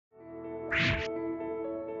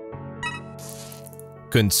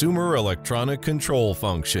Consumer Electronic Control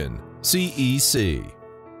Function, CEC.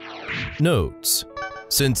 Notes: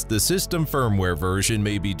 since the system firmware version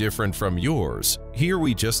may be different from yours, here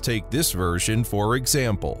we just take this version for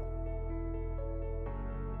example.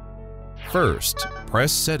 First,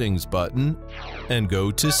 press Settings button and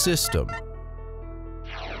go to System.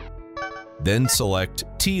 Then select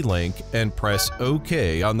T-Link and press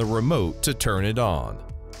OK on the remote to turn it on.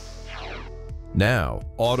 Now,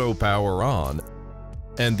 Auto Power On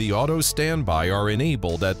and the Auto Standby are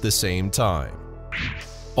enabled at the same time.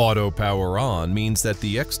 Auto Power On means that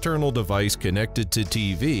the external device connected to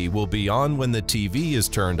TV will be on when the TV is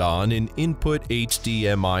turned on in input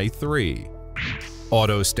HDMI 3.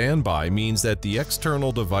 Auto Standby means that the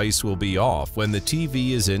external device will be off when the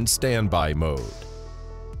TV is in standby mode.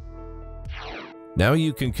 Now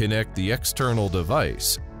you can connect the external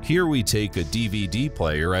device, here we take a DVD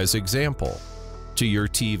player as example, to your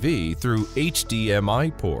TV through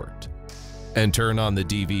HDMI port, and turn on the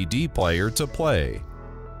DVD player to play.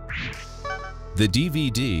 The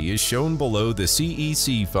DVD is shown below the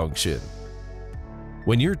CEC function.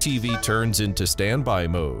 When your TV turns into standby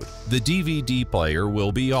mode, the DVD player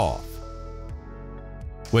will be off.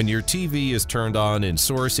 When your TV is turned on in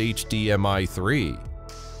source HDMI 3,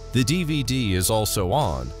 the DVD is also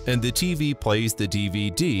on and the TV plays the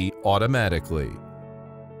DVD automatically.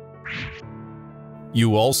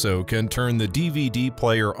 You also can turn the DVD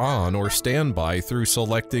player on or standby through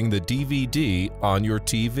selecting the DVD on your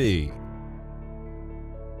TV.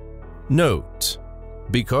 Note: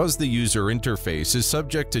 because the user interface is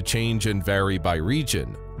subject to change and vary by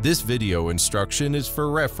region, this video instruction is for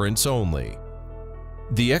reference only.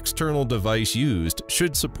 The external device used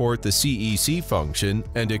should support the CEC function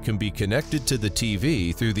and it can be connected to the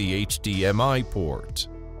TV through the HDMI port.